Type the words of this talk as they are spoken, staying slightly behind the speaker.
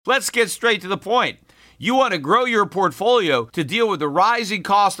Let's get straight to the point. You want to grow your portfolio to deal with the rising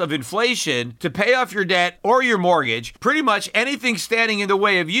cost of inflation, to pay off your debt or your mortgage, pretty much anything standing in the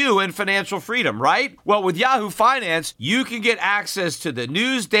way of you and financial freedom, right? Well, with Yahoo Finance, you can get access to the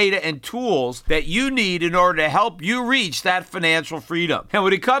news, data, and tools that you need in order to help you reach that financial freedom. And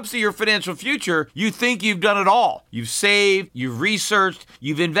when it comes to your financial future, you think you've done it all. You've saved, you've researched,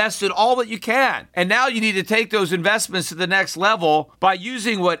 you've invested all that you can. And now you need to take those investments to the next level by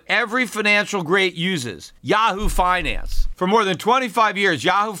using what every financial great uses. Yahoo Finance. For more than 25 years,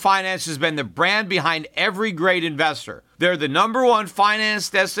 Yahoo Finance has been the brand behind every great investor. They're the #1 finance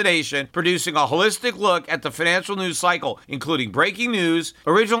destination, producing a holistic look at the financial news cycle, including breaking news,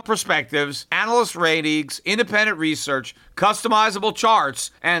 original perspectives, analyst ratings, independent research, customizable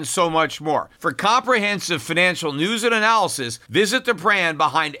charts, and so much more. For comprehensive financial news and analysis, visit the brand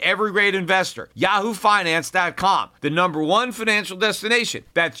behind every great investor, yahoofinance.com, the #1 financial destination.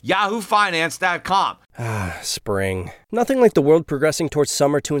 That's yahoofinance.com. Spring. Nothing like the world progressing towards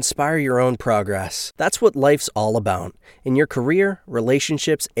summer to inspire your own progress. That's what life's all about, in your career,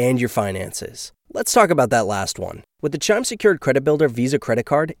 relationships, and your finances. Let's talk about that last one. With the Chime Secured Credit Builder Visa Credit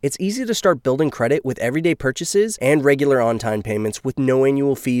Card, it's easy to start building credit with everyday purchases and regular on-time payments with no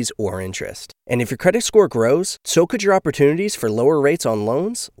annual fees or interest. And if your credit score grows, so could your opportunities for lower rates on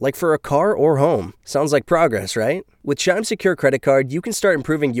loans, like for a car or home. Sounds like progress, right? With Chime Secure Credit Card, you can start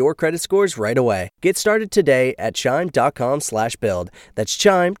improving your credit scores right away. Get started today at chime.com/build. That's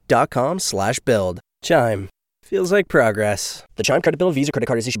chime.com/build. Chime. Feels like progress. The Chime Credit Builder Visa Credit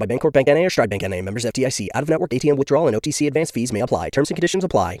Card is issued by Bancorp Bank N.A. or Stride Bank N.A. Members FDIC. Out-of-network ATM withdrawal and OTC advance fees may apply. Terms and conditions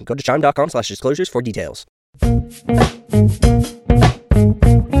apply. Go to chime.com/disclosures for details. The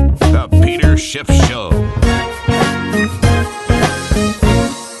Peter Schiff Show.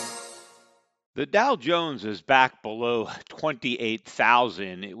 The Dow Jones is back below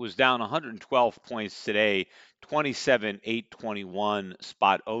 28,000. It was down 112 points today. 27,821,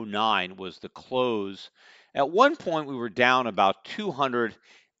 spot 09 was the close. At one point, we were down about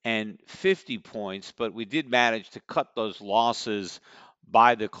 250 points, but we did manage to cut those losses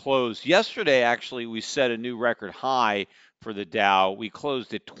by the close. Yesterday, actually, we set a new record high for the Dow. We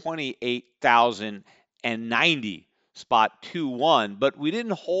closed at 28,090, spot 21, but we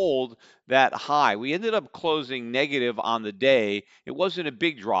didn't hold that high. We ended up closing negative on the day. It wasn't a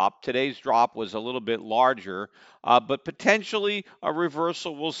big drop. Today's drop was a little bit larger, but potentially a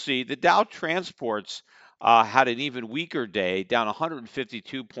reversal we'll see. The Dow Transports had an even weaker day, down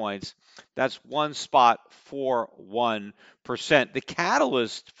 152 points. That's 1.41%. The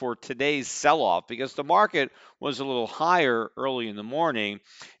catalyst for today's sell-off, because the market was a little higher early in the morning,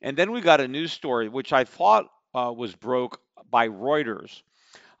 and then we got a news story, which I thought was broke by Reuters,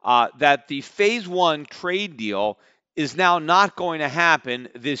 that the phase one trade deal is now not going to happen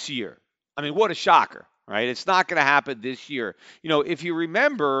this year. I mean, what a shocker, right? It's not going to happen this year. You know, if you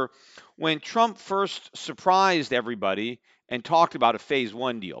remember when Trump first surprised everybody and talked about a phase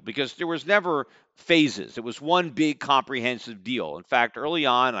one deal, because there was never phases. It was one big comprehensive deal. In fact, early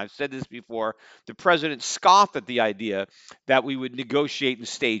on, I've said this before, the president scoffed at the idea that we would negotiate in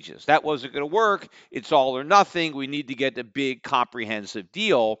stages. That wasn't going to work. It's all or nothing. We need to get a big comprehensive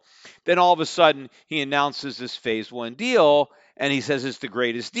deal. Then all of a sudden, he announces this phase one deal, and he says it's the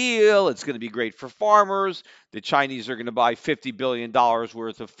greatest deal. It's going to be great for farmers. The Chinese are going to buy $50 billion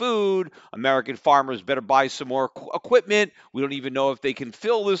worth of food. American farmers better buy some more equipment. We don't even know if they can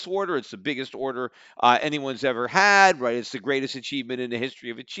fill this order. It's the biggest order anyone's ever had, right? It's the greatest achievement in the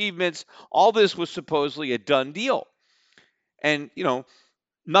history of achievements. All this was supposedly a done deal. And, you know,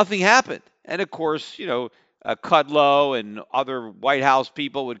 nothing happened. And, of course, you know, Kudlow and other White House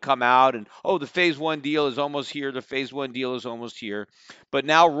people would come out and, oh, the phase one deal is almost here. The phase one deal is almost here. But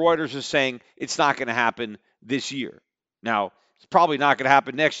now Reuters is saying it's not going to happen this year. Now, it's probably not going to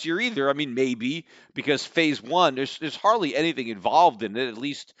happen next year either. I mean, maybe, because phase one, there's hardly anything involved in it, at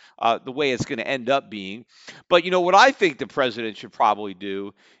least the way it's going to end up being. But, you know, what I think the president should probably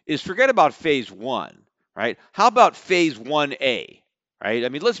do is forget about phase one, right? How about phase 1A? Right? I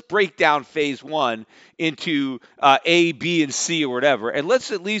mean, let's break down phase one into A, B, and C or whatever, and let's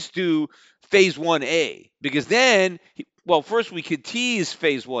at least do phase 1A, because then, well, first we could tease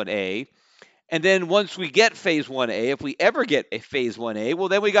phase 1A, and then once we get phase 1A, if we ever get a phase 1A, well,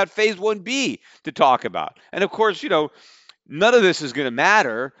 then we got phase 1B to talk about. And of course, you know, none of this is going to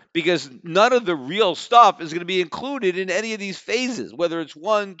matter because none of the real stuff is going to be included in any of these phases, whether it's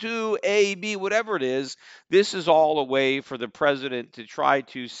 1, 2, A, B, whatever it is. This is all a way for the president to try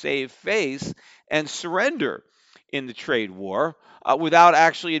to save face and surrender in the trade war without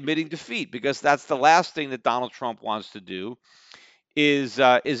actually admitting defeat, because that's the last thing that Donald Trump wants to do. is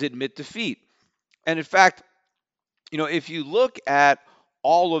admit defeat. And in fact, if you look at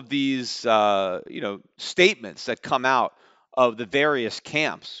all of these, statements that come out of the various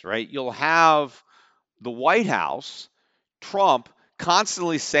camps, right? You'll have the White House, Trump,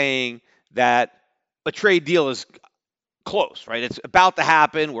 constantly saying that a trade deal is close, right? It's about to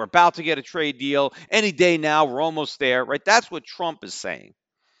happen. We're about to get a trade deal any day now. We're almost there, right? That's what Trump is saying.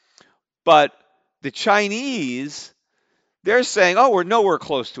 But the Chinese, they're saying, oh, we're nowhere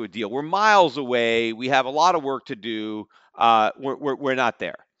close to a deal. We're miles away. We have a lot of work to do. We're not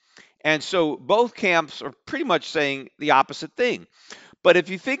there. And so both camps are pretty much saying the opposite thing. But if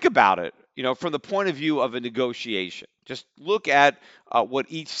you think about it, from the point of view of a negotiation, just look at what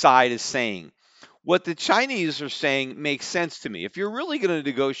each side is saying. What the Chinese are saying makes sense to me. If you're really going to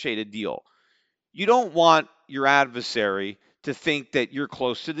negotiate a deal, you don't want your adversary to think that you're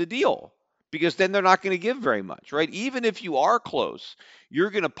close to the deal because then they're not going to give very much, right? Even if you are close, you're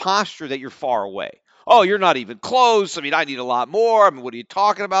going to posture that you're far away. Oh, you're not even close. I mean, I need a lot more. I mean, what are you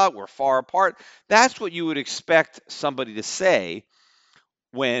talking about? We're far apart. That's what you would expect somebody to say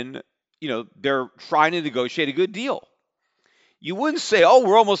when, they're trying to negotiate a good deal. You wouldn't say, oh,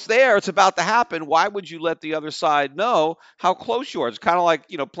 we're almost there. It's about to happen. Why would you let the other side know how close you are? It's kind of like,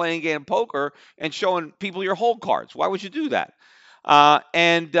 playing a game of poker and showing people your hold cards. Why would you do that?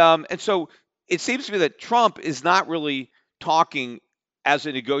 And so it seems to me that Trump is not really talking as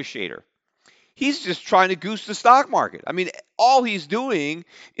a negotiator. He's just trying to goose the stock market. I mean, all he's doing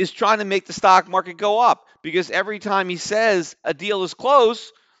is trying to make the stock market go up because every time he says a deal is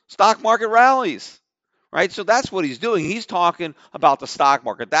close, stock market rallies. Right? So that's what he's doing. He's talking about the stock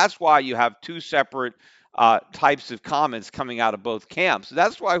market. That's why you have two separate types of comments coming out of both camps.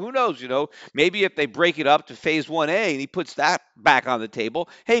 That's why, who knows, maybe if they break it up to phase 1A and he puts that back on the table,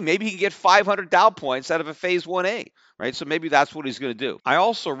 hey, maybe he can get 500 Dow points out of a phase 1A. Right? So maybe that's what he's going to do. I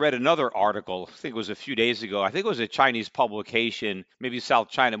also read another article, I think it was a few days ago. I think it was a Chinese publication, maybe South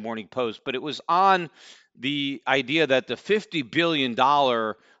China Morning Post, but it was on the idea that the $50 billion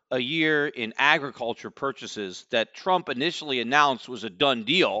a year in agriculture purchases that Trump initially announced was a done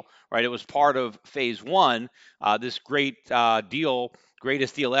deal, right? It was part of phase one, this great deal,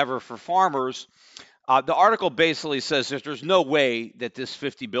 greatest deal ever for farmers. The article basically says that there's no way that this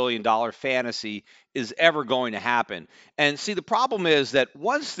 $50 billion fantasy is ever going to happen. And see, the problem is that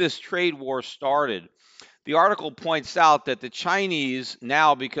once this trade war started, the article points out that the Chinese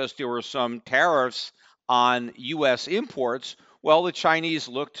now, because there were some tariffs on U.S. imports, well, the Chinese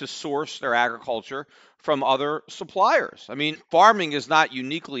look to source their agriculture from other suppliers. I mean, farming is not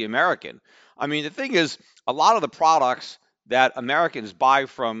uniquely American. I mean, the thing is, a lot of the products that Americans buy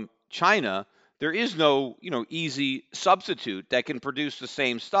from China, there is no, easy substitute that can produce the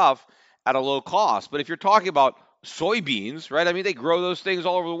same stuff at a low cost. But if you're talking about soybeans, right? I mean, they grow those things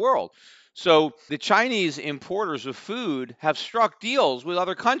all over the world. So the Chinese importers of food have struck deals with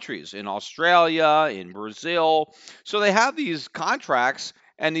other countries in Australia, in Brazil. So they have these contracts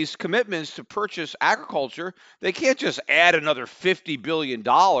and these commitments to purchase agriculture. They can't just add another $50 billion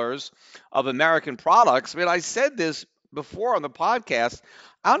of American products. I mean, I said this before on the podcast.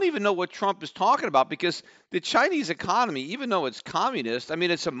 I don't even know what Trump is talking about because the Chinese economy, even though it's communist, I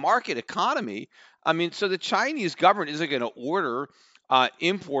mean, it's a market economy. I mean, so the Chinese government isn't going to order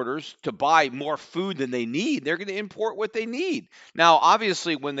importers to buy more food than they need. They're going to import what they need. Now,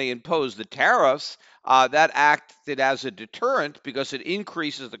 obviously, when they impose the tariffs, that acted as a deterrent because it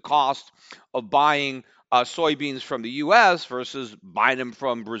increases the cost of buying soybeans from the U.S. versus buying them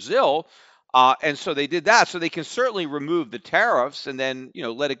from Brazil. And so they did that. So they can certainly remove the tariffs and then,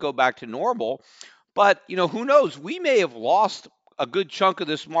 let it go back to normal. But, who knows? We may have lost a good chunk of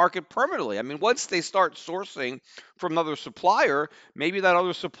this market permanently. I mean, once they start sourcing from another supplier, maybe that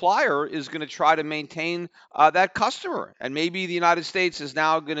other supplier is going to try to maintain that customer. And maybe the United States is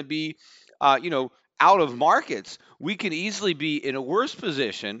now going to be, out of markets. We can easily be in a worse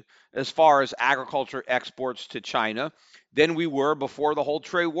position as far as agriculture exports to China than we were before the whole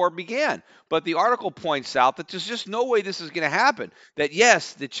trade war began. But the article points out that there's just no way this is going to happen. That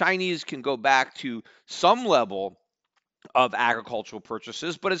yes, the Chinese can go back to some level of agricultural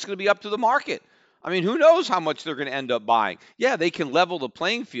purchases, but it's going to be up to the market. I mean, who knows how much they're going to end up buying? Yeah, they can level the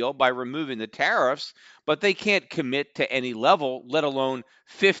playing field by removing the tariffs, but they can't commit to any level, let alone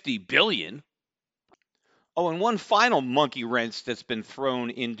 50 billion. Oh, and one final monkey wrench that's been thrown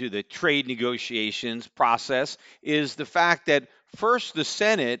into the trade negotiations process is the fact that first the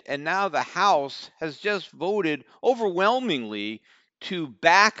Senate and now the House has just voted overwhelmingly to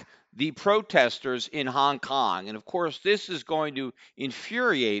back the protesters in Hong Kong. And of course, this is going to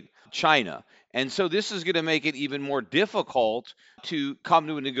infuriate China. And so this is going to make it even more difficult to come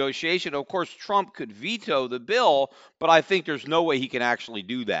to a negotiation. Of course, Trump could veto the bill, but I think there's no way he can actually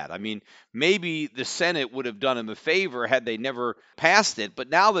do that. I mean, maybe the Senate would have done him a favor had they never passed it. But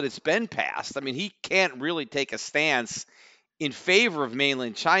now that it's been passed, I mean, he can't really take a stance in favor of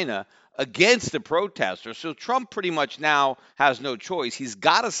mainland China against the protesters. So Trump pretty much now has no choice. He's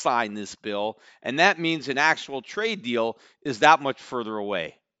got to sign this bill, and that means an actual trade deal is that much further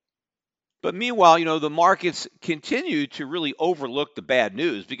away. But meanwhile, the markets continue to really overlook the bad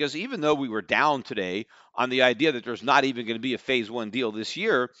news, because even though we were down today on the idea that there's not even going to be a phase one deal this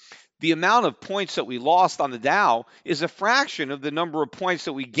year, the amount of points that we lost on the Dow is a fraction of the number of points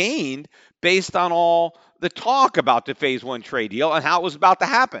that we gained based on all the talk about the phase one trade deal and how it was about to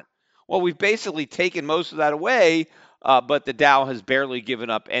happen. Well, we've basically taken most of that away, but the Dow has barely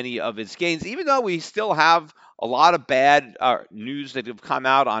given up any of its gains, even though we still have a lot of bad news that have come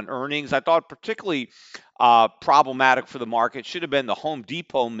out on earnings. I thought particularly problematic for the market should have been the Home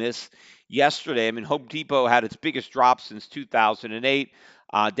Depot miss yesterday. I mean, Home Depot had its biggest drop since 2008,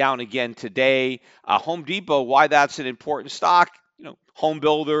 down again today. Home Depot, why that's an important stock? Home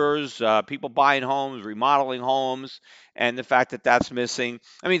builders, people buying homes, remodeling homes, and the fact that that's missing.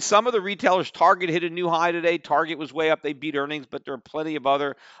 I mean, some of the retailers, Target hit a new high today. Target was way up. They beat earnings, but there are plenty of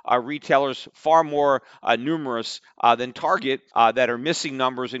other retailers, far more numerous than Target, that are missing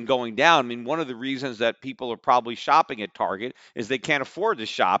numbers and going down. I mean, one of the reasons that people are probably shopping at Target is they can't afford to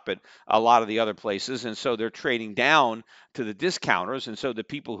shop at a lot of the other places, and so they're trading down to the discounters. And so the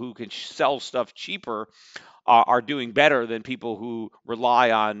people who can sell stuff cheaper are doing better than people who rely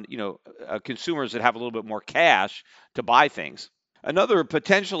on, consumers that have a little bit more cash to buy things. Another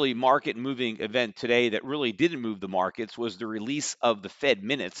potentially market-moving event today that really didn't move the markets was the release of the Fed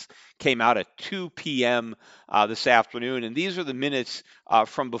minutes. Came out at 2 p.m. This afternoon, and these are the minutes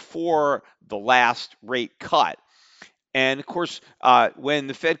from before the last rate cut. And of course, when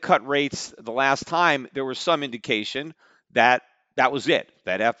the Fed cut rates the last time, there was some indication that that was it,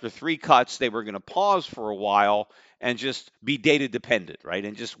 that after 3 cuts, they were going to pause for a while and just be data dependent, right?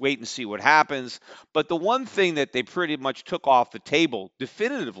 And just wait and see what happens. But the one thing that they pretty much took off the table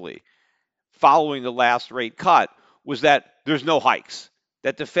definitively following the last rate cut was that there's no hikes,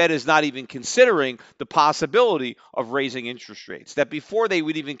 that the Fed is not even considering the possibility of raising interest rates, that before they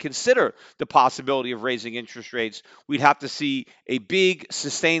would even consider the possibility of raising interest rates, we'd have to see a big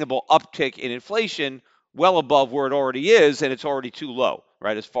sustainable uptick in inflation well above where it already is, and it's already too low,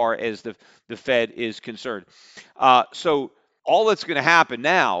 right, as far as the Fed is concerned. So all that's going to happen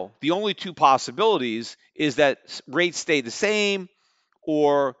now, the only two possibilities is that rates stay the same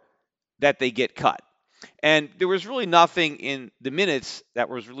or that they get cut. And there was really nothing in the minutes that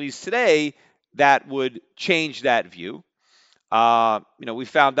was released today that would change that view. We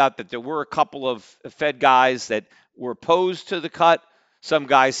found out that there were a couple of Fed guys that were opposed to the cut. Some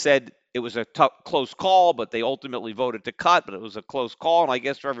guys said it was a close call, but they ultimately voted to cut, but it was a close call. And I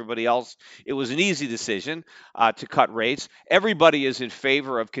guess for everybody else, it was an easy decision to cut rates. Everybody is in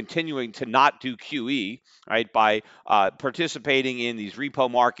favor of continuing to not do QE, right, by participating in these repo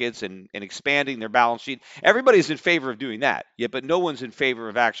markets and expanding their balance sheet. Everybody's in favor of doing that, but no one's in favor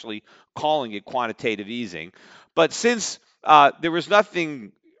of actually calling it quantitative easing. But since there was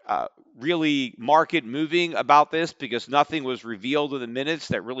nothing really market moving about this, because nothing was revealed in the minutes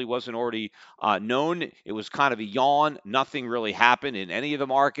that really wasn't already known. It was kind of a yawn. Nothing really happened in any of the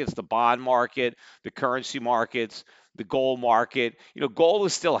markets, the bond market, the currency markets, the gold market. Gold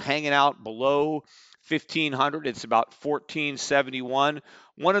is still hanging out below 1,500. It's about 1471.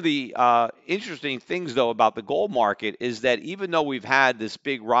 One of the interesting things, though, about the gold market is that even though we've had this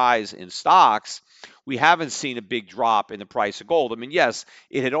big rise in stocks, we haven't seen a big drop in the price of gold. I mean, yes,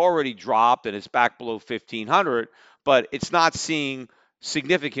 it had already dropped and it's back below 1,500, but it's not seeing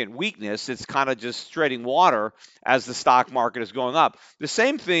significant weakness. It's kind of just treading water as the stock market is going up. The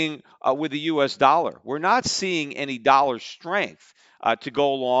same thing with the U.S. dollar. We're not seeing any dollar strength to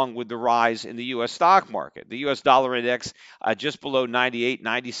go along with the rise in the U.S. stock market. The U.S. dollar index just below 98,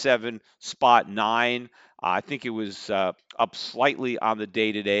 97.9. I think it was up slightly on the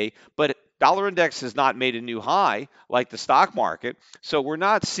day today, but dollar index has not made a new high like the stock market. So we're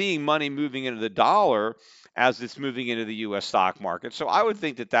not seeing money moving into the dollar as it's moving into the U.S. stock market. So I would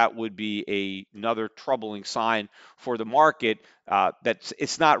think that that would be another troubling sign for the market, that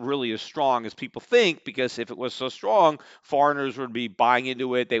it's not really as strong as people think, because if it was so strong, foreigners would be buying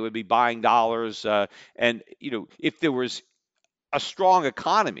into it. They would be buying dollars. And if there was a strong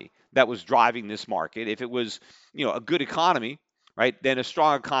economy that was driving this market, if it was, a good economy, right, then a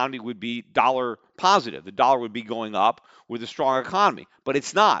strong economy would be dollar positive. The dollar would be going up with a strong economy. But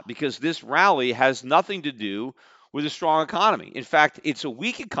it's not, because this rally has nothing to do with a strong economy. In fact, it's a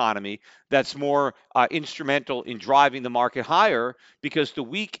weak economy that's more instrumental in driving the market higher, because the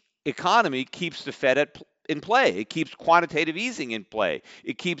weak economy keeps the Fed in play. It keeps quantitative easing in play.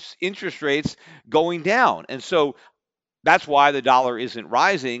 It keeps interest rates going down. And so that's why the dollar isn't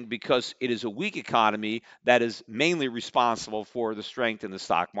rising, because it is a weak economy that is mainly responsible for the strength in the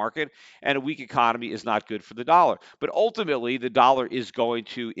stock market, and a weak economy is not good for the dollar. But ultimately, the dollar is going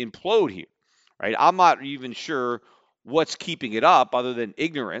to implode here, right? I'm not even sure what's keeping it up other than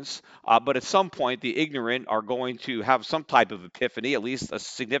ignorance, but at some point, the ignorant are going to have some type of epiphany, at least a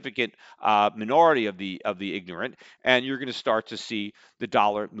significant minority of the ignorant, and you're going to start to see the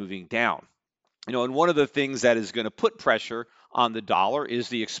dollar moving down. And one of the things that is going to put pressure on the dollar is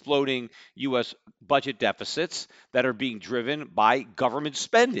the exploding U.S. budget deficits that are being driven by government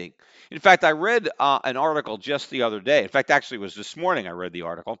spending. In fact, I read an article just the other day. In fact, actually, it was this morning I read the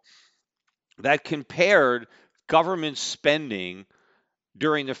article that compared government spending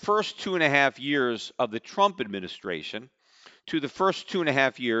during the first 2.5 years of the Trump administration to the first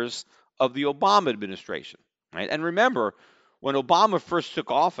 2.5 years of the Obama administration. Right? And remember, when Obama first took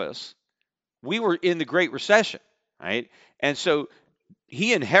office, we were in the Great Recession, right? And so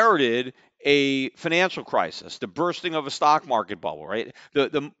he inherited a financial crisis, the bursting of a stock market bubble, right?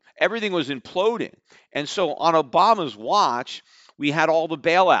 Everything was imploding. And so on Obama's watch, we had all the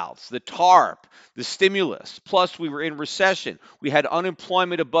bailouts, the TARP, the stimulus, plus we were in recession. We had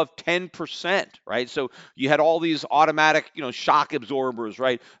unemployment above 10%, right? So you had all these automatic, shock absorbers,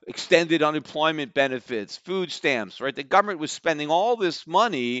 right? Extended unemployment benefits, food stamps, right? The government was spending all this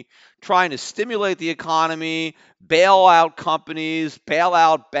money trying to stimulate the economy, bail out companies, bail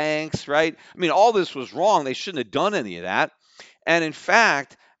out banks, right? I mean, all this was wrong. They shouldn't have done any of that. And in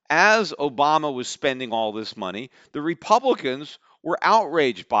fact, as Obama was spending all this money, the Republicans were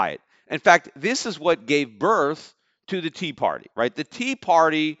outraged by it. In fact, this is what gave birth to the Tea Party, right? The Tea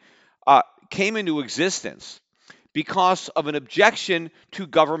Party came into existence because of an objection to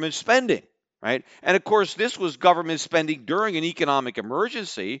government spending, right? And of course, this was government spending during an economic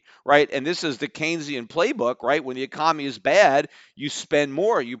emergency, right? And this is the Keynesian playbook, right? When the economy is bad, you spend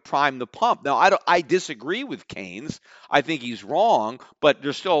more, you prime the pump. Now, I disagree with Keynes. I think he's wrong, but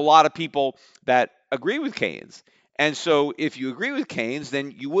there's still a lot of people that agree with Keynes. And so if you agree with Keynes,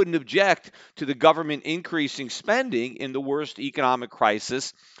 then you wouldn't object to the government increasing spending in the worst economic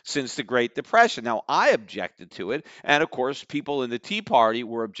crisis since the Great Depression. Now, I objected to it, and of course, people in the Tea Party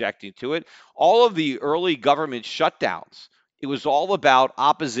were objecting to it. All of the early government shutdowns, it was all about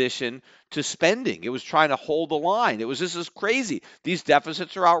opposition to spending. It was trying to hold the line. This is crazy. These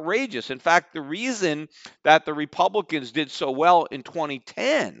deficits are outrageous. In fact, the reason that the Republicans did so well in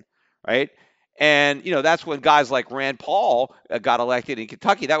 2010, right? And, that's when guys like Rand Paul got elected in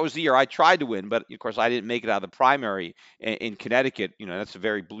Kentucky. That was the year I tried to win, but of course I didn't make it out of the primary in Connecticut. That's a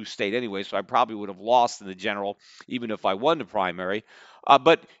very blue state anyway, so I probably would have lost in the general even if I won the primary.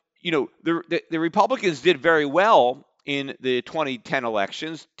 But the Republicans did very well in the 2010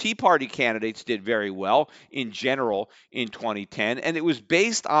 elections. Tea Party candidates did very well in general in 2010, and it was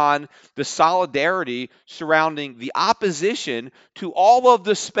based on the solidarity surrounding the opposition to all of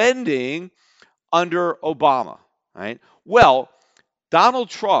the spending under Obama, right? Well, Donald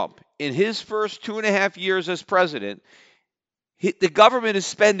Trump, in his first 2.5 years as president, the government is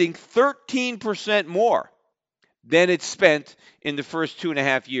spending 13% more than it spent in the first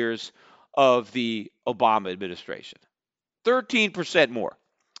 2.5 years of the Obama administration. 13% more.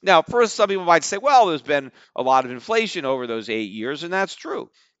 Now, first, some people might say, well, there's been a lot of inflation over those 8 years, and that's true.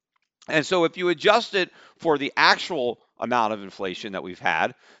 And so if you adjust it for the actual amount of inflation that we've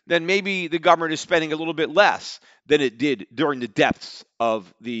had, then maybe the government is spending a little bit less than it did during the depths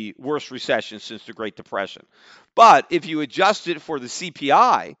of the worst recession since the Great Depression. But if you adjust it for the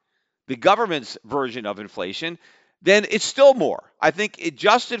CPI, the government's version of inflation, then it's still more. I think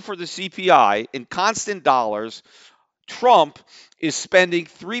adjusted for the CPI in constant dollars, Trump is spending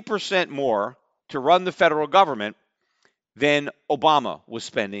 3% more to run the federal government than Obama was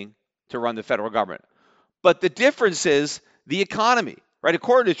spending to run the federal government. But the difference is the economy, right?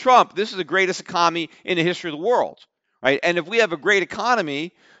 According to Trump, this is the greatest economy in the history of the world, right? And if we have a great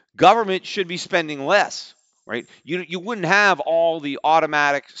economy, government should be spending less, right? You wouldn't have all the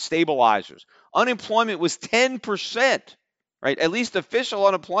automatic stabilizers. Unemployment was 10%, right? At least official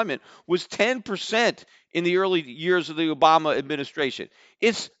unemployment was 10% in the early years of the Obama administration.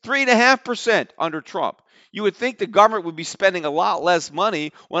 It's 3.5% under Trump. You would think the government would be spending a lot less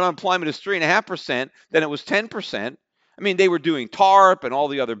money when unemployment is 3.5% than it was 10%. I I mean, they were doing TARP and all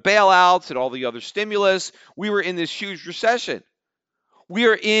the other bailouts and all the other stimulus. We were in this huge recession. We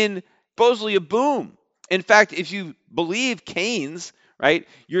are in supposedly a boom. In fact, if you believe Keynes, right,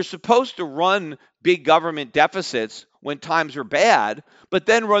 you're supposed to run big government deficits when times are bad, but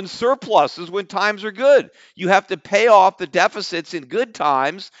then run surpluses when times are good. You have to pay off the deficits in good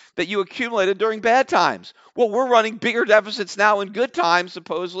times that you accumulated during bad times. Well, we're running bigger deficits now in good times,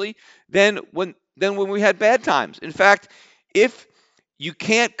 supposedly, than when we had bad times. In fact, if you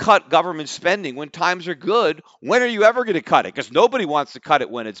can't cut government spending when times are good, when are you ever going to cut it? Because nobody wants to cut it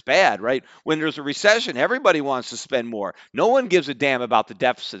when it's bad, right? When there's a recession, everybody wants to spend more. No one gives a damn about the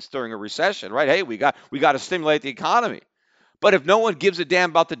deficits during a recession, right? Hey, we got to stimulate the economy. But if no one gives a damn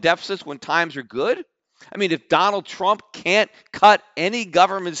about the deficits when times are good, I mean, if Donald Trump can't cut any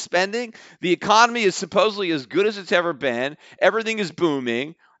government spending, the economy is supposedly as good as it's ever been, everything is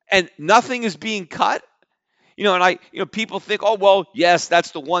booming, and nothing is being cut. People think, oh, well, yes,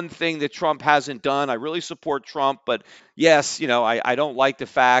 that's the one thing that Trump hasn't done. I really support Trump, but yes, I don't like the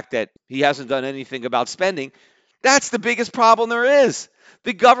fact that he hasn't done anything about spending. That's the biggest problem there is.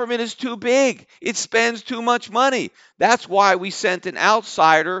 The government is too big. It spends too much money. That's why we sent an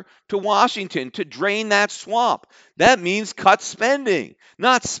outsider to Washington to drain that swamp. That means cut spending,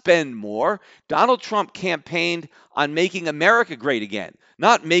 not spend more. Donald Trump campaigned on making America great again,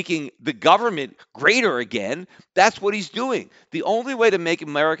 not making the government greater again. That's what he's doing. The only way to make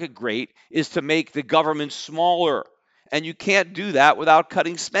America great is to make the government smaller. And you can't do that without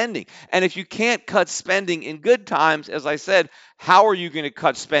cutting spending. And if you can't cut spending in good times, as I said, how are you going to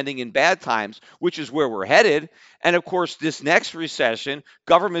cut spending in bad times, which is where we're headed? And of course, this next recession,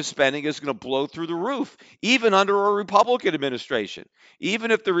 government spending is going to blow through the roof, even under a Republican administration.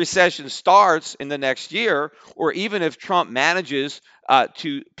 Even if the recession starts in the next year, or even if Trump manages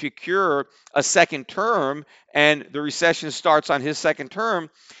to procure a second term and the recession starts on his second term,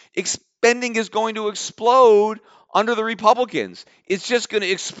 spending is going to explode under the Republicans. It's just going to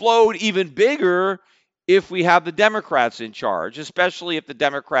explode even bigger if we have the Democrats in charge, especially if the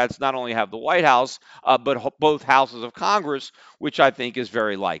Democrats not only have the White House, but both houses of Congress, which I think is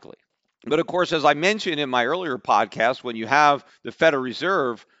very likely. But of course, as I mentioned in my earlier podcast, when you have the Federal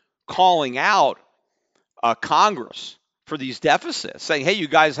Reserve calling out Congress for these deficits, saying, hey, you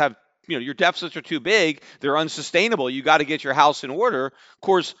guys have, your deficits are too big, they're unsustainable, you got to get your house in order. Of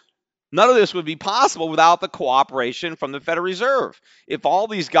course, none of this would be possible without the cooperation from the Federal Reserve. If all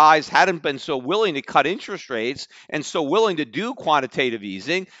these guys hadn't been so willing to cut interest rates and so willing to do quantitative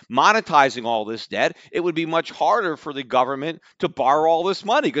easing, monetizing all this debt, it would be much harder for the government to borrow all this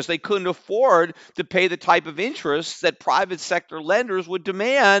money because they couldn't afford to pay the type of interest that private sector lenders would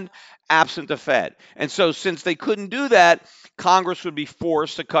demand absent the Fed. And so since they couldn't do that, Congress would be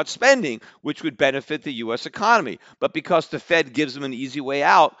forced to cut spending, which would benefit the U.S. economy. But because the Fed gives them an easy way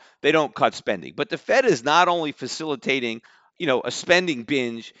out, they don't cut spending. But the Fed is not only facilitating, a spending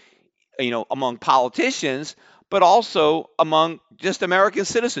binge, among politicians, but also among just American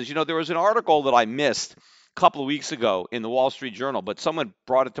citizens. There was an article that I missed a couple of weeks ago in the Wall Street Journal, but someone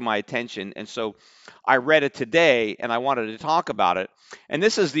brought it to my attention. And so I read it today and I wanted to talk about it. And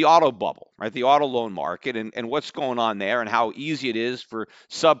this is the auto bubble, right? The auto loan market and what's going on there and how easy it is for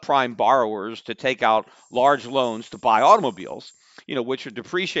subprime borrowers to take out large loans to buy automobiles, which are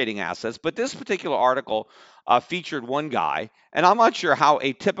depreciating assets. But this particular article featured one guy, and I'm not sure how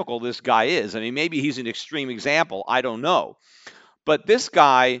atypical this guy is. I mean, maybe he's an extreme example. I don't know. But this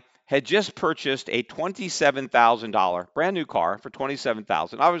guy had just purchased a $27,000 brand new car for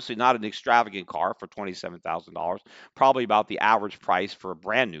 $27,000. Obviously not an extravagant car for $27,000, probably about the average price for a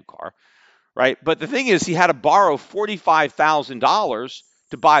brand new car, right? But the thing is, he had to borrow $45,000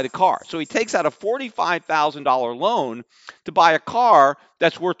 to buy the car. So he takes out a $45,000 loan to buy a car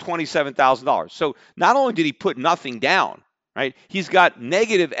that's worth $27,000. So not only did he put nothing down, right? He's got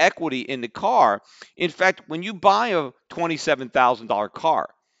negative equity in the car. In fact, when you buy a $27,000 car,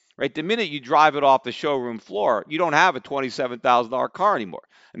 right, the minute you drive it off the showroom floor, you don't have a $27,000 car anymore.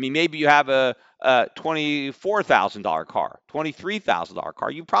 I mean, maybe you have a $24,000 car, $23,000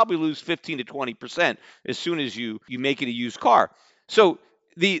 car. You probably lose 15 to 20% as soon as you make it a used car. So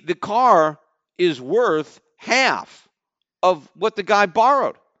the car is worth half of what the guy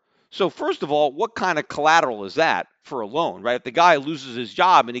borrowed. So first of all, what kind of collateral is that for a loan, right? If the guy loses his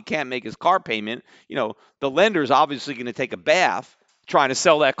job and he can't make his car payment, the lender's obviously going to take a bath trying to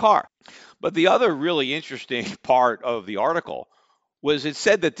sell that car. But the other really interesting part of the article was it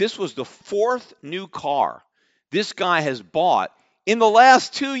said that this was the fourth new car this guy has bought in the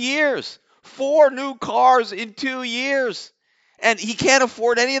last 2 years. 4 new cars in 2 years. And he can't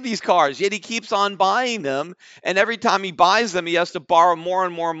afford any of these cars, yet he keeps on buying them. And every time he buys them, he has to borrow more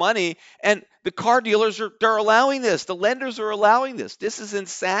and more money. And the car dealers they're allowing this. The lenders are allowing this. This is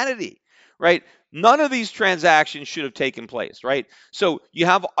insanity, right? None of these transactions should have taken place, right? So you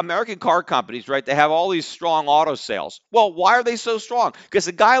have American car companies, right? They have all these strong auto sales. Well, why are they so strong? Because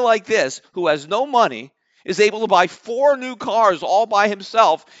a guy like this who has no money is able to buy 4 new cars all by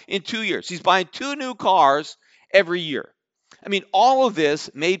himself in 2 years. He's buying 2 new cars every year. I mean, all of this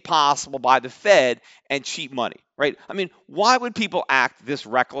made possible by the Fed and cheap money, right? I mean, why would people act this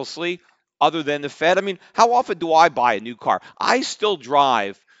recklessly other than the Fed? I mean, how often do I buy a new car? I still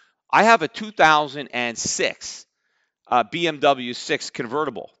drive. I have a 2006 BMW 6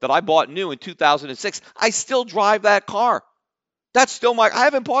 convertible that I bought new in 2006. I still drive that car. That's still I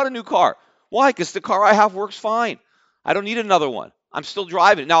haven't bought a new car. Why? Because the car I have works fine. I don't need another one. I'm still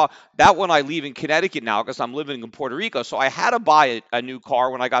driving. Now, that one I leave in Connecticut now because I'm living in Puerto Rico. So I had to buy a new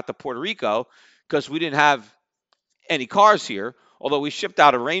car when I got to Puerto Rico because we didn't have any cars here, although we shipped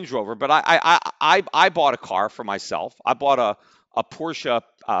out a Range Rover. But I bought a car for myself. I bought a Porsche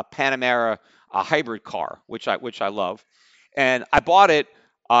Panamera hybrid car, which I love. And I bought it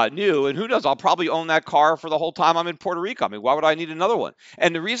new, and who knows, I'll probably own that car for the whole time I'm in Puerto Rico. I mean, why would I need another one?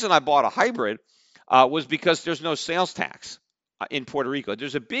 And the reason I bought a hybrid was because there's no sales tax in Puerto Rico.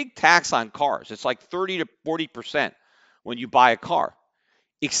 There's a big tax on cars. It's like 30 to 40% when you buy a car,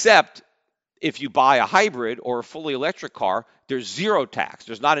 except if you buy a hybrid or a fully electric car, there's zero tax.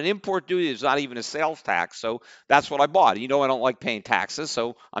 There's not an import duty. There's not even a sales tax. So that's what I bought. I don't like paying taxes,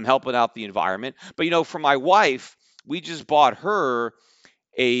 so I'm helping out the environment. But, for my wife, we just bought her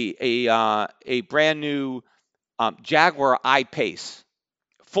a brand new Jaguar I-Pace,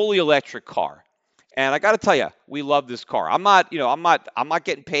 fully electric car. And I got to tell you, we love this car. I'm not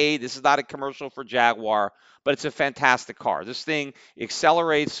getting paid. This is not a commercial for Jaguar, but it's a fantastic car. This thing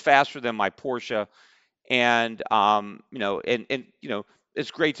accelerates faster than my Porsche, and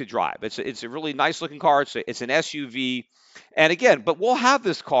it's great to drive. It's a really nice looking car. It's an SUV, and again, but we'll have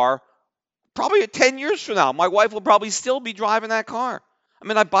this car probably 10 years from now. My wife will probably still be driving that car. I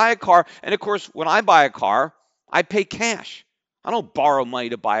mean, I buy a car, and of course, when I buy a car, I pay cash. I don't borrow money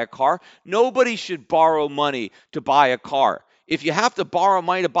to buy a car. Nobody should borrow money to buy a car. If you have to borrow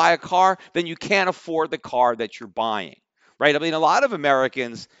money to buy a car, then you can't afford the car that you're buying, right? I mean, a lot of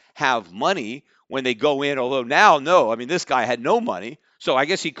Americans have money when they go in, although now, no. I mean, this guy had no money, so I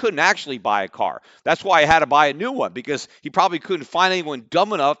guess he couldn't actually buy a car. That's why I had to buy a new one, because he probably couldn't find anyone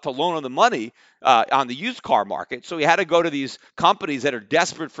dumb enough to loan him the money on the used car market. So he had to go to these companies that are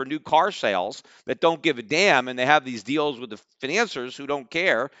desperate for new car sales that don't give a damn, and they have these deals with the financiers who don't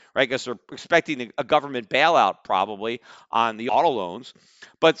care, right? I guess they're expecting a government bailout probably on the auto loans.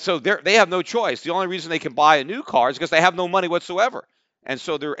 But so they have no choice. The only reason they can buy a new car is because they have no money whatsoever. And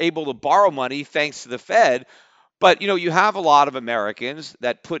so they're able to borrow money thanks to the Fed. But, you have a lot of Americans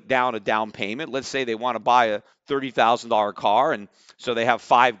that put down a down payment. Let's say they want to buy a $30,000 car, and so they have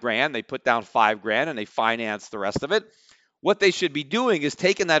 $5,000. They put down $5,000 and they finance the rest of it. What they should be doing is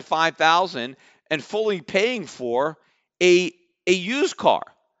taking that $5,000 and fully paying for a used car.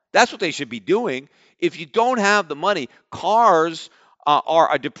 That's what they should be doing. If you don't have the money, cars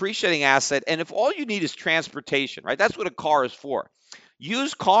are a depreciating asset, and if all you need is transportation, right? That's what a car is for.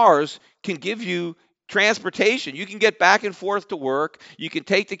 Used cars can give you transportation. You can get back and forth to work. You can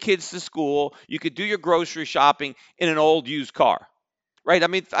take the kids to school. You could do your grocery shopping in an old used car, right? I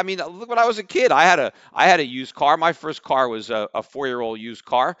mean, look, when I was a kid, I had a used car. My first car was a 4-year-old used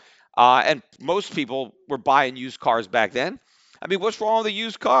car, and most people were buying used cars back then. I mean, what's wrong with a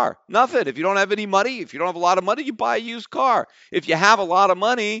used car? Nothing. If you don't have any money, if you don't have a lot of money, you buy a used car. If you have a lot of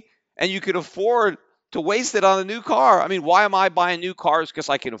money and you can afford to waste it on a new car, I mean, why am I buying new cars? Because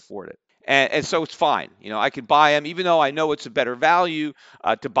I can afford it. And so it's fine. I could buy them, even though I know it's a better value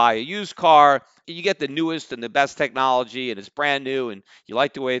to buy a used car. You get the newest and the best technology, and it's brand new, and you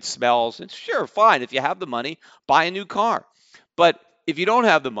like the way it smells. And sure, fine. If you have the money, buy a new car. But if you don't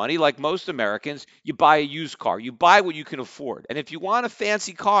have the money, like most Americans, you buy a used car. You buy what you can afford. And if you want a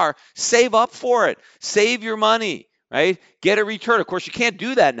fancy car, save up for it. Save your money. Right? Get a return. Of course, you can't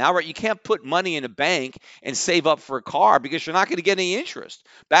do that now, right? You can't put money in a bank and save up for a car because you're not going to get any interest.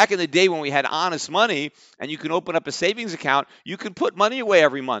 Back in the day when we had honest money and you can open up a savings account, you could put money away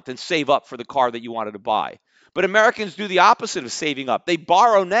every month and save up for the car that you wanted to buy. But Americans do the opposite of saving up. They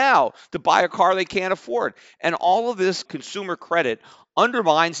borrow now to buy a car they can't afford. And all of this consumer credit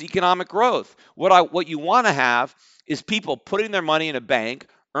undermines economic growth. What you want to have is people putting their money in a bank,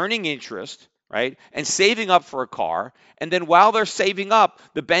 earning interest, right, and saving up for a car. And then while they're saving up,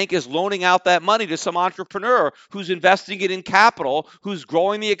 the bank is loaning out that money to some entrepreneur who's investing it in capital, who's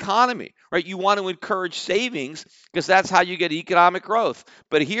growing the economy, right? You want to encourage savings because that's how you get economic growth.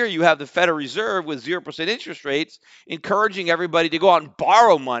 But here you have the Federal Reserve with 0% interest rates encouraging everybody to go out and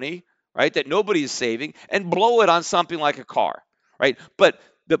borrow money, right, that nobody is saving and blow it on something like a car, right? But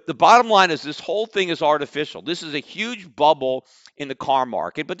the bottom line is this whole thing is artificial. This is a huge bubble in the car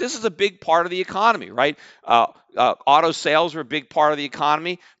market, but this is a big part of the economy, right? Auto sales are a big part of the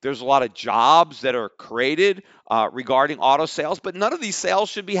economy. There's a lot of jobs that are created regarding auto sales, but none of these sales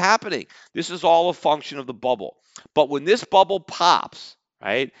should be happening. This is all a function of the bubble. But when this bubble pops,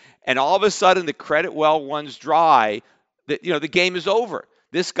 right, and all of a sudden the credit well runs dry, the game is over.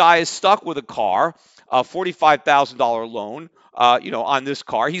 This guy is stuck with a car, a $45,000 loan, on this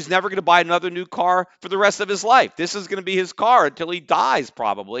car. He's never going to buy another new car for the rest of his life. This is going to be his car until he dies,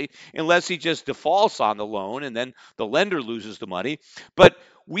 probably, unless he just defaults on the loan and then the lender loses the money. But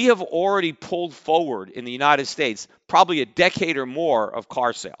we have already pulled forward in the United States probably a decade or more of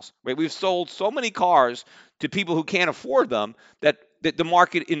car sales. Right? We've sold so many cars to people who can't afford them that the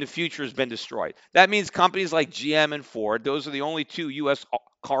market in the future has been destroyed. That means companies like GM and Ford, those are the only two U.S.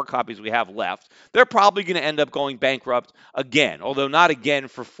 car companies we have left. They're probably going to end up going bankrupt again, although not again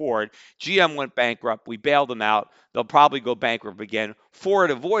for Ford. GM went bankrupt. We bailed them out. They'll probably go bankrupt again.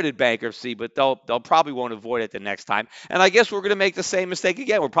 Ford avoided bankruptcy, but they'll probably won't avoid it the next time. And I guess we're going to make the same mistake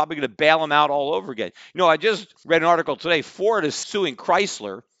again. We're probably going to bail them out all over again. I just read an article today. Ford is suing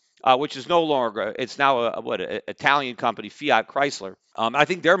Chrysler, which is no longer, it's now an Italian company, Fiat Chrysler. I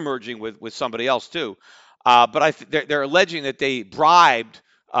think they're merging with somebody else too. But they're alleging that they bribed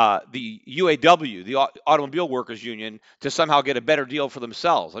the UAW, the Automobile Workers Union, to somehow get a better deal for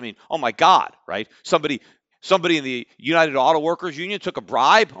themselves. I mean, oh my God, right? Somebody in the United Auto Workers Union took a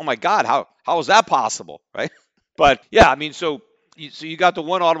bribe. Oh my God, how is that possible, right? But yeah, I mean, so you got the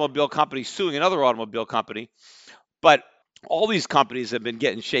one automobile company suing another automobile company, but all these companies have been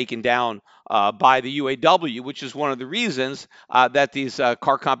getting shaken down by the UAW, which is one of the reasons that these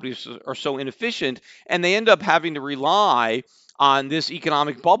car companies are so inefficient, and they end up having to rely on this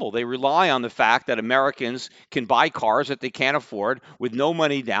economic bubble. They rely on the fact that Americans can buy cars that they can't afford with no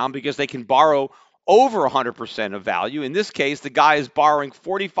money down because they can borrow over 100% of value. In this case, the guy is borrowing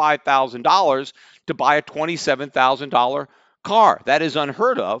 $45,000 to buy a $27,000 car. That is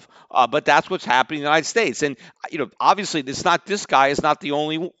unheard of, but that's what's happening in the United States. And obviously, this guy is not the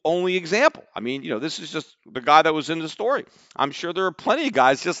only example. I mean, this is just the guy that was in the story. I'm sure there are plenty of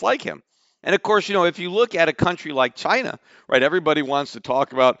guys just like him. And of course, if you look at a country like China, right, everybody wants to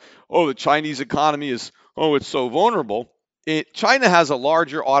talk about, the Chinese economy is, it's so vulnerable. China has a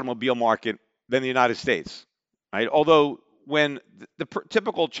larger automobile market than the United States, right? Although when the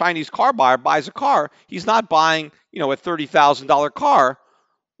typical Chinese car buyer buys a car, he's not buying, a $30,000 car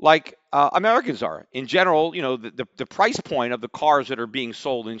like Americans are. In general, the price point of the cars that are being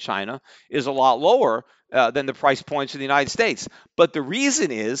sold in China is a lot lower than the price points in the United States. But the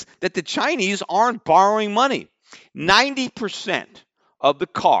reason is that the Chinese aren't borrowing money. 90% of the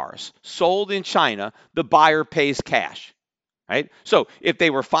cars sold in China, the buyer pays cash. Right? So if they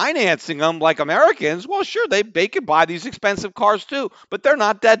were financing them like Americans, well, sure, they could buy these expensive cars too, but they're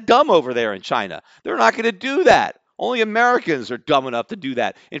not that dumb over there in China. They're not going to do that. Only Americans are dumb enough to do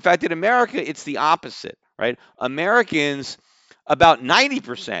that. In fact, in America, it's the opposite, right? Americans, about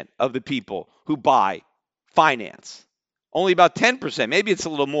 90% of the people who buy finance. Only about 10%, maybe it's a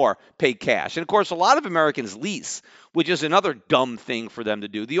little more, pay cash. And of course, a lot of Americans lease, which is another dumb thing for them to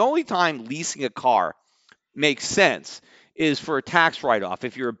do. The only time leasing a car makes sense is for a tax write-off.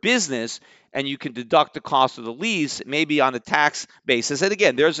 If you're a business and you can deduct the cost of the lease, maybe on a tax basis. And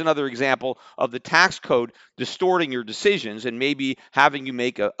again, there's another example of the tax code distorting your decisions and maybe having you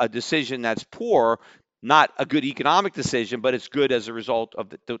make a decision that's poor, not a good economic decision, but it's good as a result of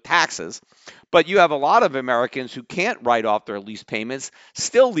the taxes. But you have a lot of Americans who can't write off their lease payments,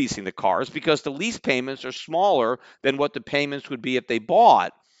 still leasing the cars because the lease payments are smaller than what the payments would be if they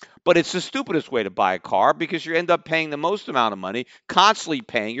bought. But it's the stupidest way to buy a car because you end up paying the most amount of money, constantly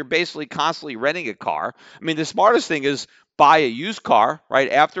paying. You're basically constantly renting a car. I mean, the smartest thing is buy a used car,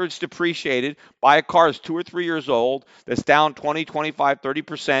 right? After it's depreciated, buy a car that's 2 or 3 years old, that's down 20, 25,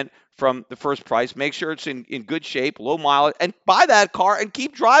 30% from the first price. Make sure it's in good shape, low mileage, and buy that car and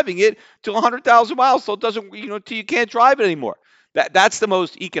keep driving it to 100,000 miles so it doesn't, till you can't drive it anymore. That's the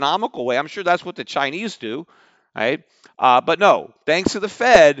most economical way. I'm sure that's what the Chinese do. right? But no, thanks to the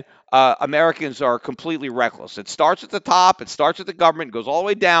Fed, Americans are completely reckless. It starts at the top, it starts at the government, goes all the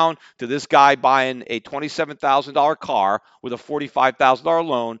way down to this guy buying a $27,000 car with a $45,000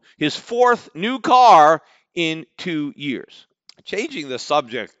 loan, his fourth new car in 2 years. Changing the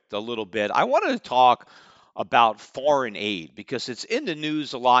subject a little bit, I wanted to talk about foreign aid because it's in the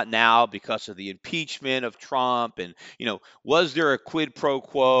news a lot now because of the impeachment of Trump and was there a quid pro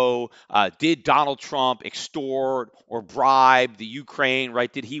quo? Did Donald Trump extort or bribe the Ukraine?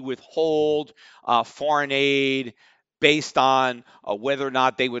 Right? Did he withhold foreign aid based on whether or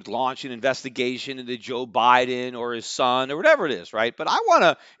not they would launch an investigation into Joe Biden or his son or whatever it is? Right? But I want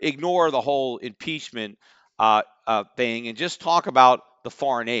to ignore the whole impeachment thing and just talk about the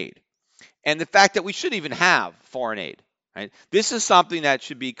foreign aid and the fact that we shouldn't even have foreign aid. Right? This is something that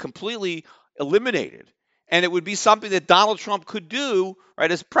should be completely eliminated. And it would be something that Donald Trump could do, right,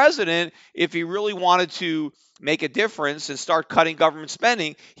 as president, if he really wanted to make a difference and start cutting government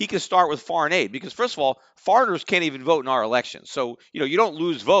spending. He could start with foreign aid because, first of all, foreigners can't even vote in our elections. So, you don't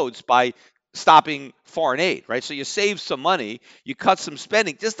lose votes by stopping foreign aid, right? So you save some money, you cut some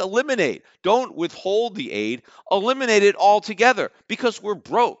spending, just eliminate. Don't withhold the aid, eliminate it altogether because we're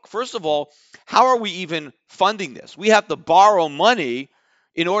broke. First of all, how are we even funding this? We have to borrow money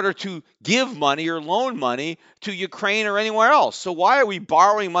in order to give money or loan money to Ukraine or anywhere else. So why are we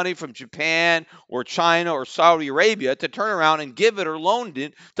borrowing money from Japan or China or Saudi Arabia to turn around and give it or loan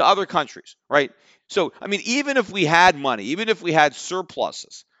it to other countries, right? So, I mean, even if we had money, even if we had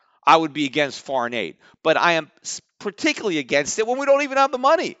surpluses, I would be against foreign aid. But I am particularly against it when we don't even have the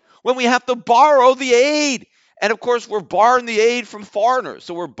money, when we have to borrow the aid. And of course, we're borrowing the aid from foreigners.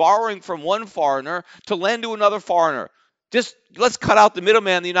 So we're borrowing from one foreigner to lend to another foreigner. Just let's cut out the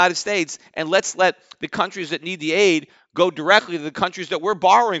middleman in the United States and let's let the countries that need the aid go directly to the countries that we're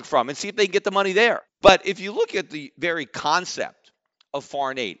borrowing from and see if they can get the money there. But if you look at the very concept of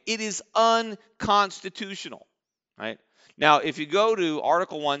foreign aid, it is unconstitutional, right? Now, if you go to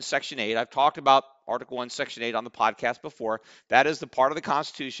Article 1, Section 8, I've talked about Article 1, Section 8 on the podcast before. That is the part of the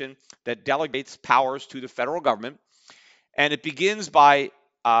Constitution that delegates powers to the federal government. And it begins by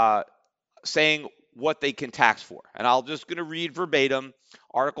saying what they can tax for. And I'm just going to read verbatim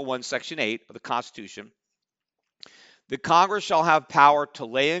Article 1, Section 8 of the Constitution. The Congress shall have power to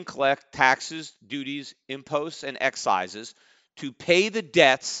lay and collect taxes, duties, imposts, and excises, to pay the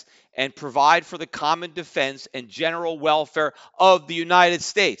debts and provide for the common defense and general welfare of the United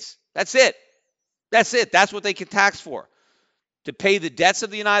States. That's it. That's it. That's what they can tax for. To pay the debts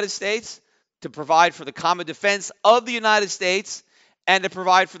of the United States, to provide for the common defense of the United States, and to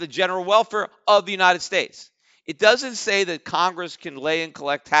provide for the general welfare of the United States. It doesn't say that Congress can lay and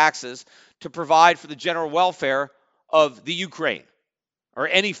collect taxes to provide for the general welfare of the Ukraine or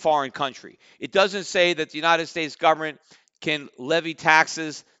any foreign country. It doesn't say that the United States government can levy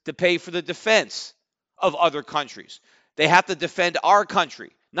taxes to pay for the defense of other countries. They have to defend our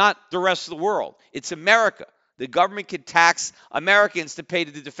country, not the rest of the world. It's America. The government can tax Americans to pay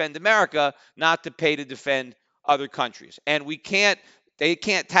to defend America, not to pay to defend other countries. And they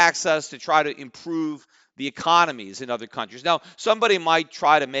can't tax us to try to improve the economies in other countries. Now, somebody might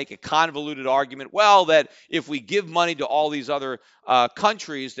try to make a convoluted argument, well, that if we give money to all these other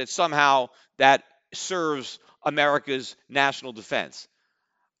countries, that somehow that serves America's national defense.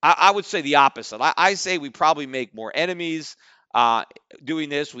 I would say the opposite. I say we probably make more enemies doing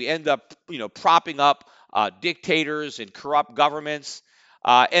this. We end up, propping up dictators and corrupt governments.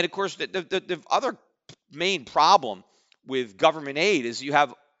 And of course, the other main problem with government aid is you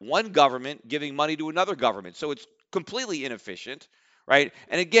have one government giving money to another government. So it's completely inefficient, right?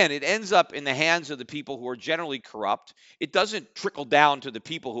 And again, it ends up in the hands of the people who are generally corrupt. It doesn't trickle down to the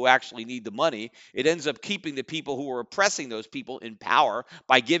people who actually need the money. It ends up keeping the people who are oppressing those people in power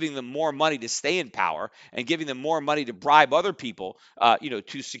by giving them more money to stay in power and giving them more money to bribe other people,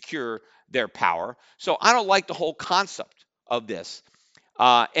 to secure their power. So I don't like the whole concept of this.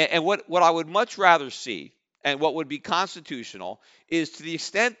 And what I would much rather see, and what would be constitutional, is to the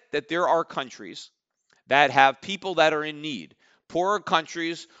extent that there are countries that have people that are in need, poorer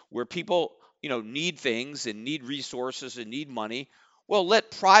countries where people, need things and need resources and need money, well, let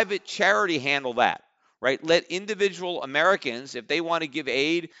private charity handle that, right? Let individual Americans, if they want to give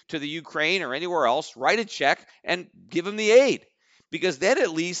aid to the Ukraine or anywhere else, write a check and give them the aid. Because then at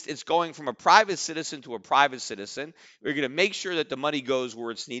least it's going from a private citizen to a private citizen. You're going to make sure that the money goes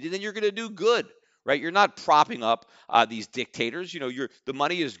where it's needed, and you're going to do good, right? You're not propping up these dictators. The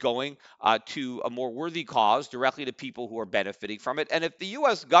money is going to a more worthy cause directly to people who are benefiting from it. And if the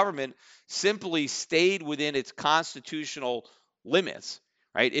U.S. government simply stayed within its constitutional limits,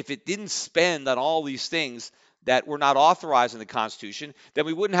 right? If it didn't spend on all these things that were not authorized in the Constitution, then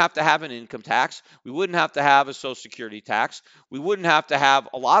we wouldn't have to have an income tax. We wouldn't have to have a Social Security tax. We wouldn't have to have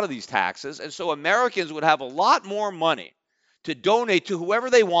a lot of these taxes. And so Americans would have a lot more money to donate to whoever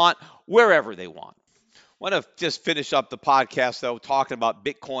they want, wherever they want. I want to just finish up the podcast, though, talking about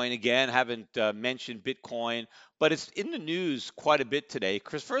Bitcoin again. Haven't mentioned Bitcoin, but it's in the news quite a bit today.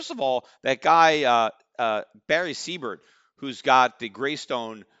 Because, first of all, that guy, Barry Siebert, who's got the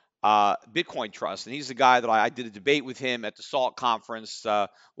Greystone Bitcoin Trust, and he's the guy that I did a debate with him at the SALT conference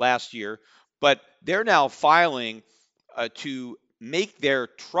last year. But they're now filing to make their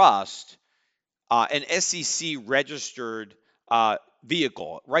trust an SEC registered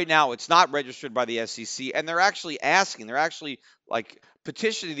vehicle. Right now, it's not registered by the SEC, and they're actually like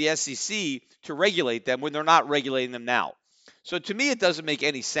petitioning the SEC to regulate them when they're not regulating them now. So to me, it doesn't make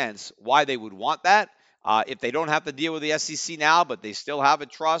any sense why they would want that. If they don't have to deal with the SEC now, but they still have a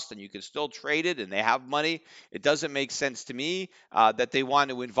trust and you can still trade it and they have money, it doesn't make sense to me that they want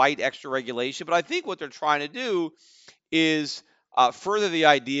to invite extra regulation. But I think what they're trying to do is further the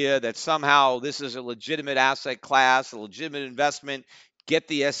idea that somehow this is a legitimate asset class, a legitimate investment. Get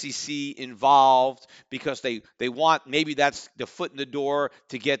the SEC involved because they want, maybe that's the foot in the door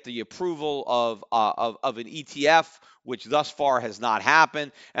to get the approval of an ETF, which thus far has not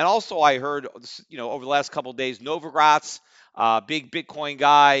happened. And also I heard, over the last couple of days, Novogratz, big Bitcoin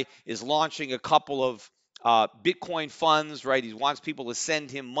guy, is launching a couple of Bitcoin funds, right? He wants people to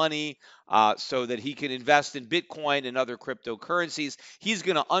send him money so that he can invest in Bitcoin and other cryptocurrencies. He's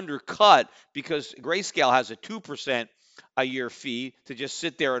going to undercut because Grayscale has a 2% a year fee to just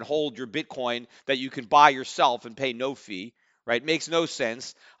sit there and hold your Bitcoin that you can buy yourself and pay no fee, right? Makes no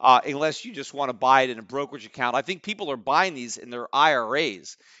sense unless you just want to buy it in a brokerage account. I think people are buying these in their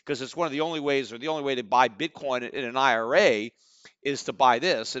IRAs because it's one of the only ways, or the only way to buy Bitcoin in an IRA is to buy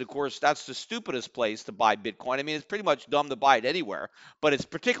this. And of course, that's the stupidest place to buy Bitcoin. I mean, it's pretty much dumb to buy it anywhere, but it's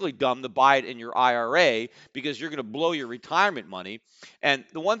particularly dumb to buy it in your IRA because you're going to blow your retirement money. And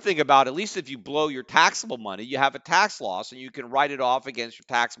the one thing about, at least if you blow your taxable money, you have a tax loss and you can write it off against your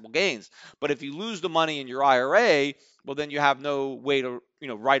taxable gains. But if you lose the money in your IRA, well, then you have no way to,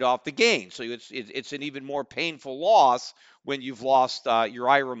 write off the gain. So it's an even more painful loss when you've lost your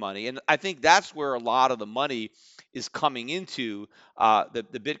IRA money. And I think that's where a lot of the money is coming into the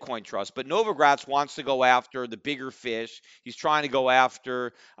Bitcoin Trust. But Novogratz wants to go after the bigger fish. He's trying to go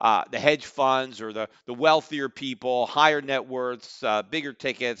after the hedge funds or the wealthier people, higher net worths, bigger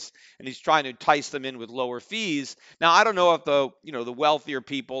tickets, and he's trying to entice them in with lower fees. Now, I don't know if the wealthier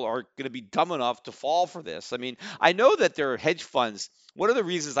people are going to be dumb enough to fall for this. I mean, I know that there are hedge funds. One of the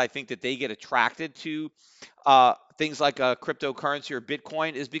reasons I think that they get attracted to things like a cryptocurrency or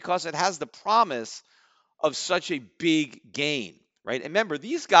Bitcoin is because it has the promise of such a big gain, right? And remember,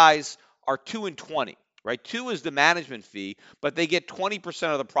 these guys are 2 and 20, right? 2 is the management fee, but they get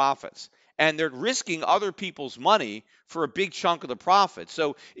 20% of the profits. And they're risking other people's money for a big chunk of the profit.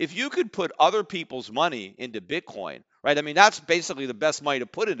 So if you could put other people's money into Bitcoin, right? I mean, that's basically the best money to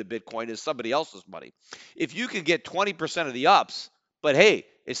put into Bitcoin is somebody else's money. If you could get 20% of the ups, but hey,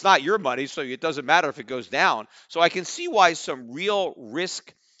 it's not your money, so it doesn't matter if it goes down. So I can see why some real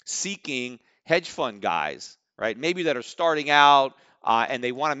risk-seeking hedge fund guys, right, maybe that are starting out and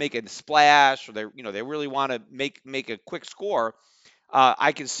they want to make a splash, or they really want to make a quick score.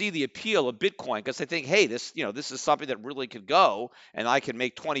 I can see the appeal of Bitcoin because I think, hey, this is something that really could go, and I can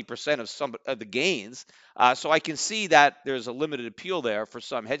make 20% of some of the gains. So I can see that there's a limited appeal there for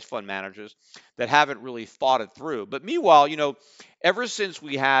some hedge fund managers that haven't really thought it through. But meanwhile, ever since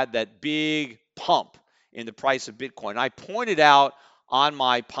we had that big pump in the price of Bitcoin, I pointed out on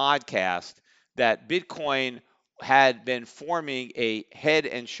my podcast that Bitcoin had been forming a head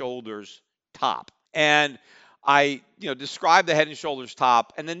and shoulders top. And I, described the head and shoulders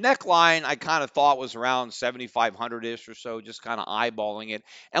top, and the neckline I kind of thought was around 7,500-ish or so, just kind of eyeballing it.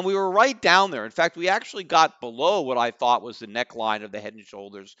 And we were right down there. In fact, we actually got below what I thought was the neckline of the head and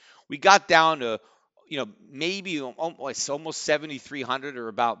shoulders. We got down to, maybe almost 7,300 or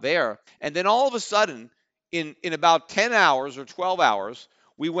about there. And then all of a sudden, in about 10 hours or 12 hours,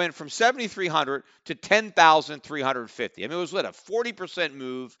 we went from 7,300 to 10,350. I mean, it was a 40%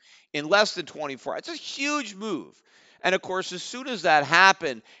 move in less than 24 hours. It's a huge move. And of course, as soon as that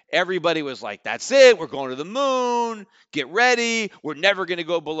happened, everybody was like, that's it. We're going to the moon. Get ready. We're never going to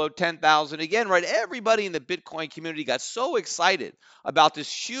go below 10,000 again, right? Everybody in the Bitcoin community got so excited about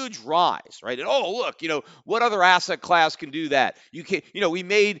this huge rise, right? And look, what other asset class can do that? You can, we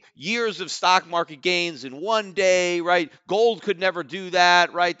made years of stock market gains in one day, right? Gold could never do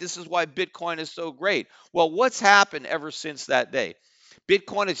that, right? This is why Bitcoin is so great. Well, what's happened ever since that day?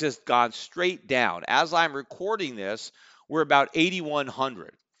 Bitcoin has just gone straight down. As I'm recording this, we're about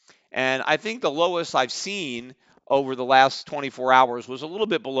 8,100. And I think the lowest I've seen over the last 24 hours was a little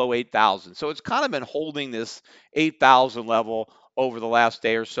bit below 8,000. So it's kind of been holding this 8,000 level over the last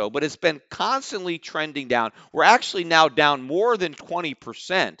day or so, but it's been constantly trending down. We're actually now down more than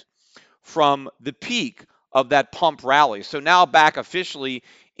 20% from the peak of that pump rally. So now back officially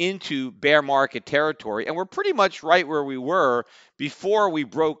into bear market territory. And we're pretty much right where we were before we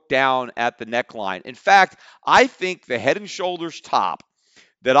broke down at the neckline. In fact, I think the Head and Shoulders top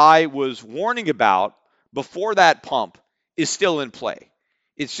that I was warning about before that pump is still in play.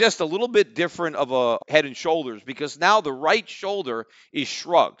 It's just a little bit different of a Head and Shoulders because now the right shoulder is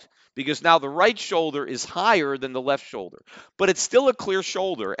shrugged, because now the right shoulder is higher than the left shoulder. But it's still a clear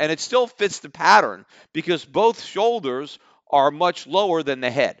shoulder, and it still fits the pattern because both shoulders are much lower than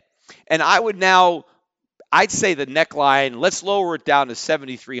the head. And I'd say the neckline, let's lower it down to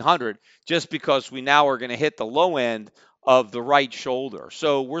 7,300 just because we now are going to hit the low end of the right shoulder.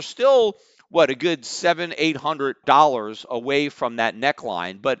 So we're still, a good $700-800 away from that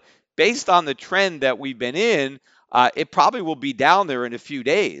neckline. But based on the trend that we've been in, it probably will be down there in a few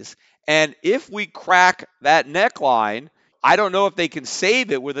days. And if we crack that neckline, I don't know if they can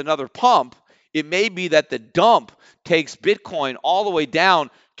save it with another pump. It may be that the dump takes Bitcoin all the way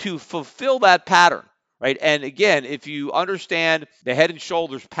down to fulfill that pattern, right? And again, if you understand the Head and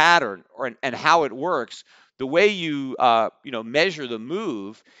Shoulders pattern and how it works, the way you measure the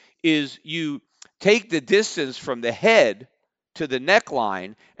move is you take the distance from the head to the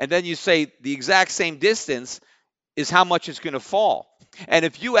neckline, and then you say the exact same distance is how much it's going to fall. And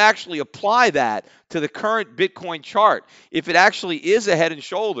if you actually apply that to the current Bitcoin chart, if it actually is a Head and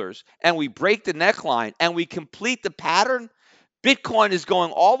Shoulders and we break the neckline and we complete the pattern, Bitcoin is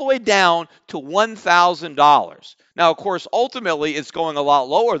going all the way down to $1,000. Now, of course, ultimately, it's going a lot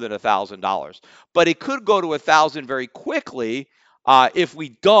lower than $1,000, but it could go to $1,000 very quickly if we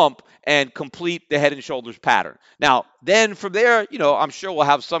dump and complete the Head and Shoulders pattern. Now, then from there, I'm sure we'll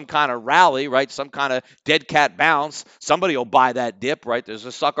have some kind of rally, right? Some kind of dead cat bounce. Somebody will buy that dip, right? There's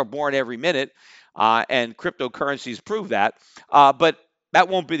a sucker born every minute, and cryptocurrencies prove that. But that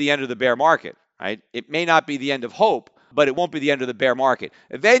won't be the end of the bear market, right? It may not be the end of hope, but it won't be the end of the bear market.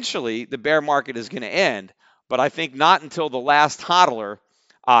 Eventually, the bear market is going to end, but I think not until the last hodler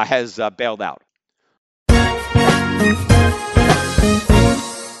has bailed out.